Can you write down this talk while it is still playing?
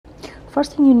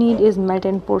First thing you need is melt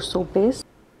and pour soap base.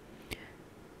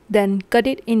 Then cut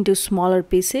it into smaller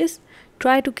pieces.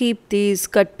 Try to keep these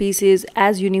cut pieces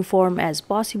as uniform as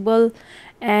possible,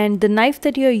 and the knife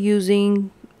that you are using,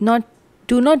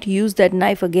 do not use that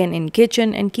knife again in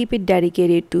kitchen, and keep it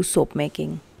dedicated to soap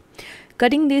making.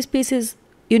 Cutting these pieces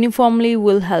uniformly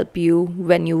will help you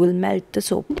when you will melt the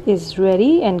soap. It is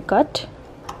ready and cut.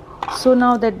 So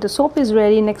now that the soap is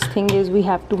ready, next thing is we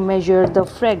have to measure the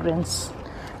fragrance.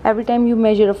 Every time you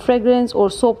measure a fragrance or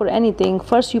soap or anything,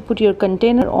 first you put your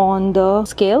container on the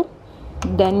scale,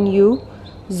 then you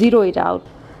zero it out.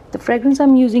 The fragrance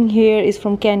I'm using here is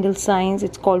from Candle Science.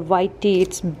 It's called White Tea.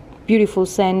 It's beautiful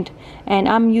scent, and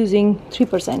I'm using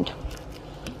 3%.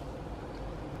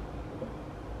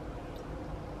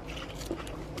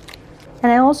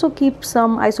 And I also keep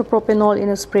some isopropanol in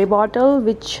a spray bottle,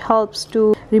 which helps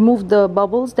to remove the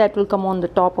bubbles that will come on the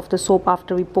top of the soap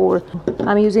after we pour.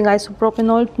 I'm using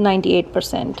isopropanol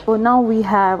 98%. So now we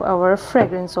have our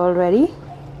fragrance already.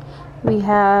 We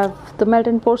have the melt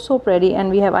and pour soap ready,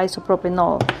 and we have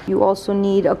isopropanol. You also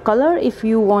need a color if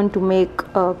you want to make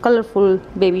colorful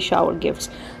baby shower gifts.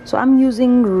 So I'm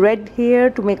using red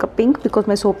here to make a pink because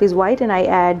my soap is white, and I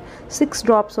add 6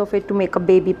 drops of it to make a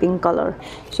baby pink color.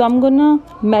 So I'm gonna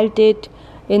melt it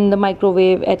in the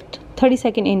microwave at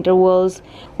 30-second intervals.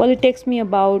 Well, it takes me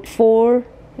about 4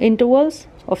 intervals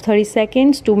of 30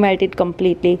 seconds to melt it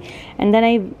completely, and then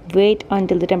I wait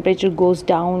until the temperature goes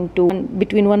down to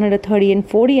between 130 and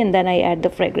 40, and then I add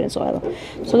the fragrance oil.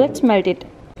 So let's melt it.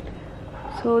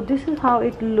 So this is how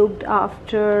it looked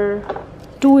after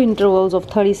 2 intervals of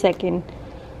 30 seconds.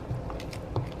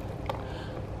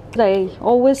 I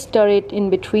always stir it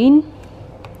in between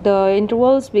the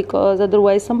intervals because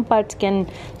otherwise some parts can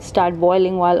start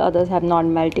boiling while others have not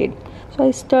melted. So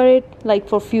I stir it like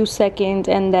for a few seconds,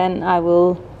 and then I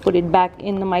will put it back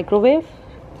in the microwave.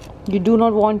 You do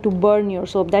not want to burn your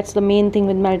soap. That's the main thing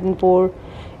with melt and pour.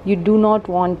 You do not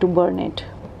want to burn it.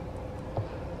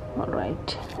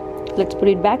 Alright, let's put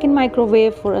it back in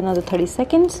microwave for another 30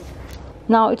 seconds.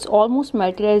 Now it's almost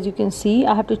melted, as you can see.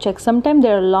 I have to check. Sometimes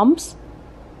there are lumps.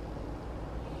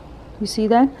 You see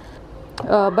that?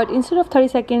 But instead of 30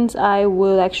 seconds, I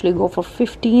will actually go for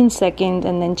 15 seconds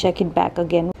and then check it back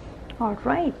again.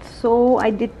 Alright, so I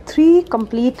did 3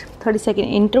 complete 30-second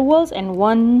intervals and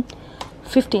 1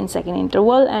 15-second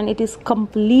interval, and it is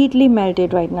completely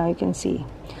melted right now, you can see.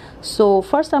 So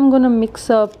first I'm gonna mix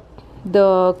up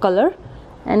the color,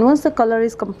 and once the color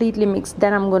is completely mixed,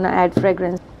 then I'm gonna add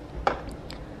fragrance.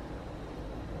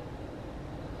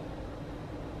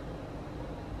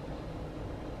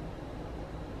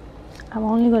 I'm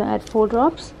only gonna add 4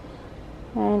 drops,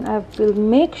 and I will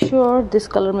make sure this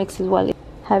color mixes well.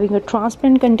 Having a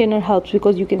transparent container helps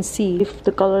because you can see if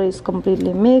the color is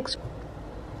completely mixed.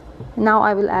 Now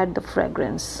I will add the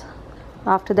fragrance.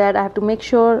 After that, I have to make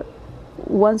sure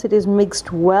once it is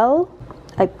mixed well,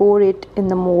 I pour it in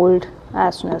the mold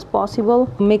as soon as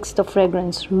possible. Mix the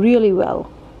fragrance really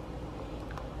well.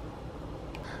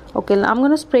 Okay, now I'm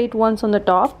gonna spray it once on the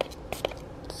top.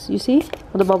 You see,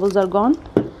 the bubbles are gone.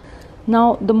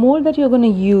 Now the mold that you're going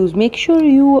to use, make sure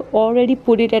you already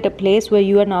put it at a place where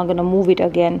you are not going to move it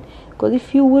again, because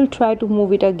if you will try to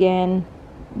move it again,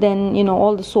 then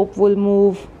all the soap will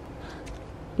move.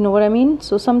 You know what I mean?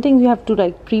 So some things you have to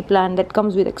like pre-plan. That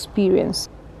comes with experience.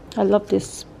 I love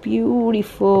this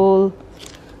beautiful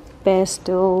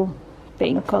pastel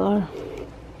pink color.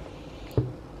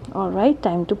 Alright,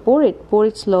 time to pour it. Pour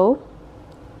it slow.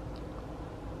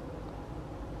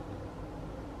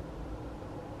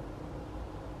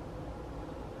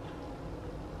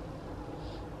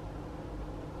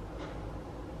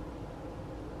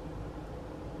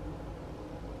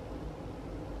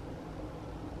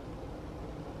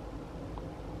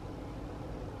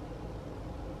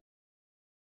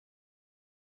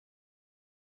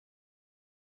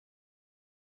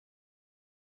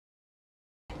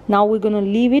 Now we're going to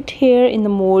leave it here in the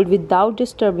mold without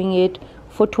disturbing it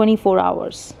for 24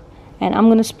 hours. And I'm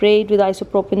going to spray it with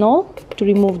isopropanol to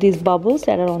remove these bubbles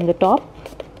that are on the top.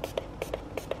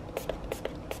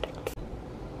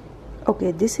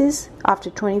 Okay, this is after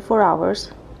 24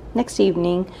 hours, next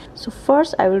evening. So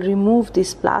first I will remove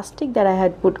this plastic that I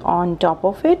had put on top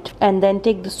of it, and then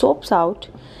take the soaps out,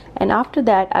 and after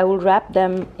that I will wrap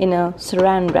them in a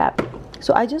saran wrap.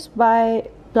 So I just buy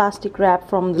plastic wrap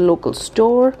from the local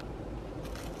store.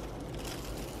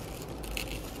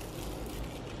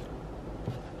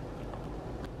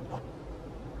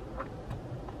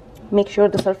 Make sure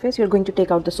the surface you're going to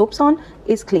take out the soaps on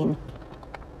is clean.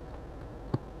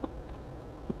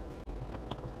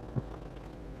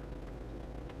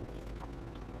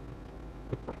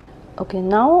 Okay,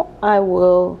 now I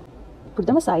will put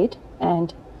them aside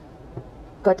and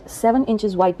cut 7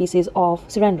 inches wide pieces of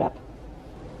saran wrap.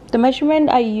 The measurement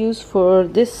I use for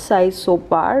this size soap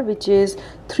bar, which is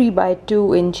 3 by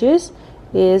 2 inches,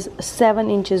 is 7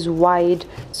 inches wide,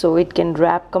 so it can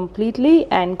wrap completely,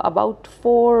 and about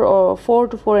 4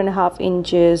 to 4.5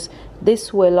 inches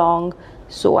this way long,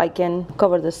 so I can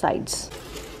cover the sides.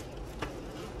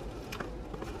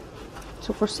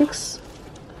 So for 6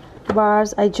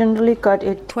 bars I generally cut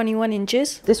it 21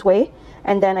 inches this way,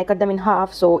 and then I cut them in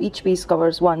half, so each piece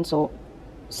covers 1, so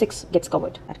 6 gets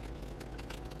covered.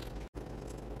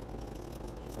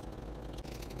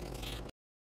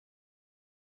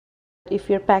 If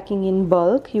you're packing in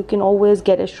bulk, you can always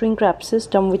get a shrink wrap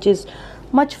system, which is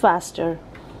much faster.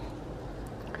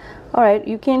 Alright,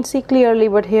 you can't see clearly,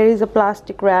 but here is a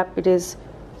plastic wrap. It is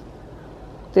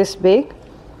this big.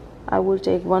 I will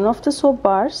take one of the soap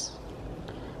bars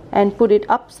and put it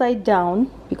upside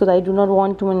down because I do not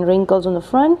want too many wrinkles on the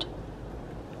front.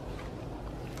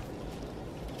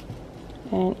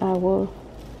 And I will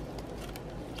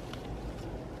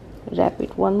wrap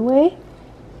it one way,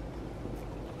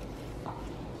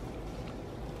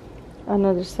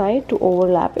 another side to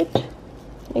overlap it.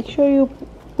 Make sure you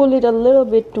pull it a little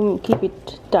bit to keep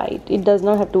it tight. It does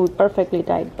not have to be perfectly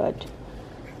tight, but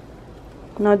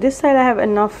now this side I have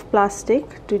enough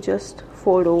plastic to just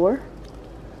fold over.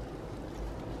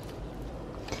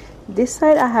 This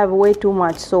side I have way too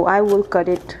much, so I will cut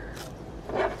it.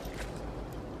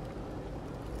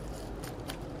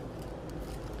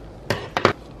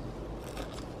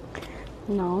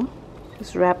 Now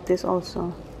just wrap this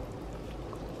also.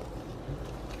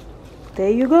 There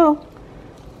you go.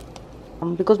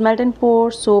 Because melt and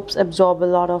pour soaps absorb a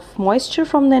lot of moisture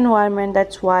from the environment,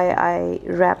 that's why I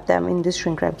wrap them in these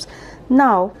shrink wraps.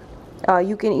 Now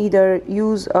you can either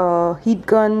use a heat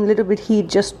gun, little bit heat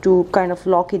just to kind of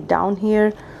lock it down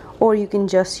here, or you can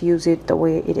just use it the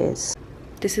way it is.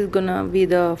 This is gonna be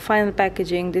the final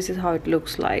packaging. This is how it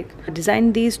looks like. I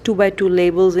designed these 2 by 2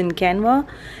 labels in Canva,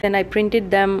 and I printed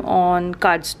them on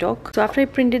cardstock. So after I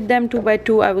printed them 2 by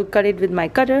 2, I will cut it with my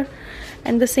cutter,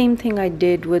 and the same thing I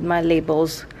did with my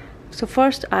labels. So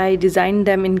first I designed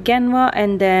them in Canva,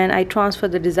 and then I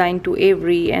transferred the design to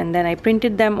Avery, and then I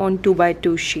printed them on 2 by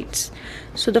 2 sheets.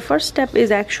 So the first step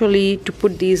is actually to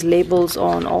put these labels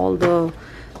on all the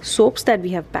soaps that we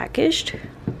have packaged,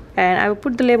 and I will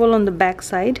put the label on the back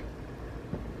side.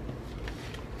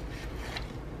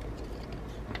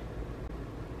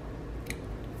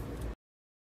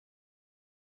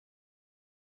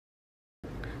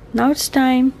 Now it's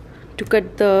time to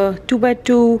cut the 2 by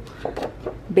 2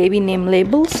 baby name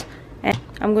labels, and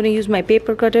I'm going to use my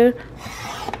paper cutter.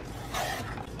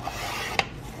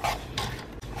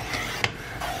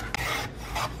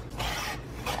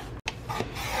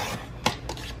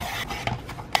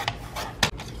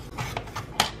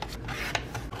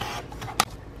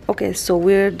 Okay, so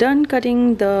we're done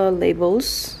cutting the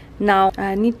labels. Now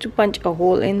I need to punch a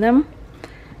hole in them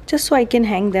just so I can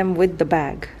hang them with the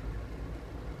bag.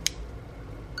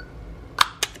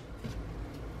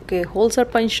 Okay, holes are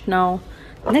punched now.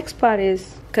 Next part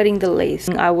is cutting the lace.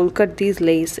 I will cut these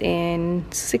lace in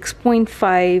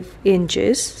 6.5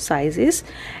 inches sizes,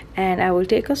 and I will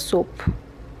take a soap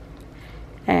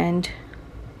and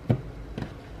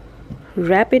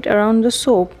wrap it around the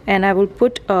soap, and I will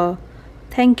put a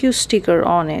thank you sticker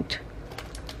on it.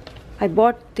 I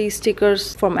bought these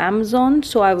stickers from Amazon,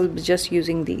 so I will be just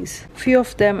using these. Few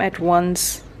of them at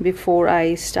once before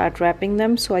I start wrapping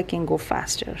them so I can go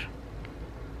faster.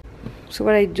 So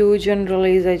what I do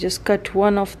generally is I just cut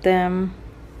one of them,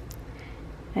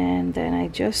 and then I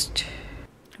just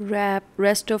wrap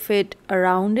rest of it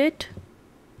around it.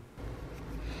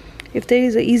 If there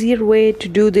is an easier way to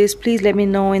do this, please let me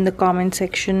know in the comment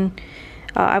section.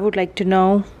 I would like to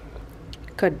know.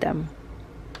 Cut them.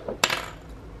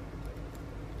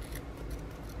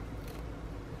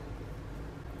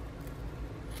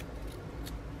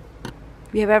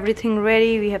 We have everything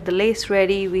ready. We have the lace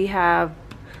ready, we have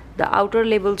the outer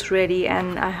labels ready,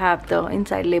 and I have the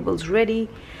inside labels ready,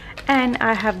 and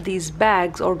I have these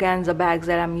bags, organza bags,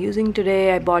 that I'm using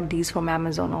today. I bought these from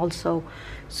Amazon also,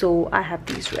 so I have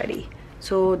these ready.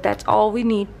 So that's all we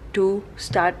need to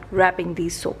start wrapping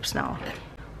these soaps now.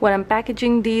 When I'm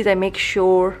packaging these, I make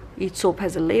sure each soap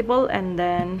has a label, and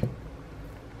then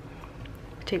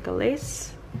take a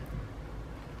lace,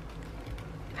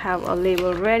 have a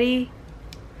label ready.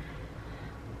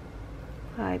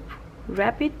 I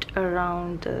wrap it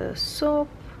around the soap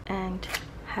and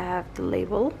have the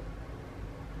label.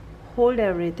 Hold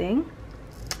everything.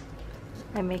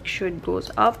 I make sure it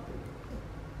goes up.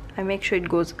 I make sure it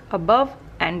goes above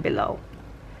and below.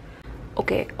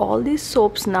 Okay, all these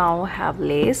soaps now have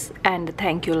lace and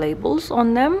thank you labels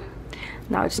on them.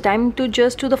 Now it's time to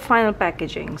just do the final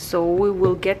packaging. So we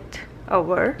will get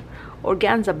our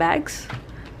organza bags,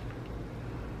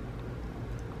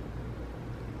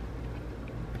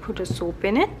 put a soap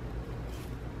in it.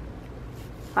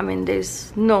 I mean,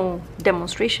 there's no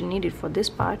demonstration needed for this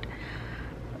part,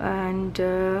 and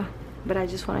but I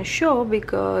just want to show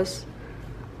because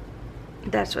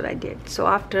that's what I did. So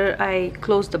after I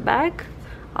close the bag,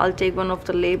 I'll take one of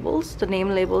the labels, the name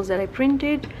labels that I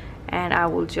printed, and I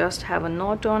will just have a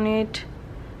note on it,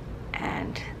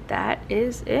 and that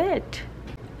is it.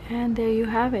 And there you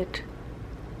have it.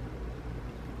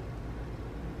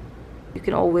 You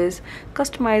can always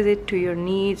customize it to your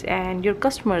needs and your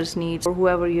customers' needs, or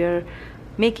whoever you're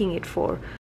making it for.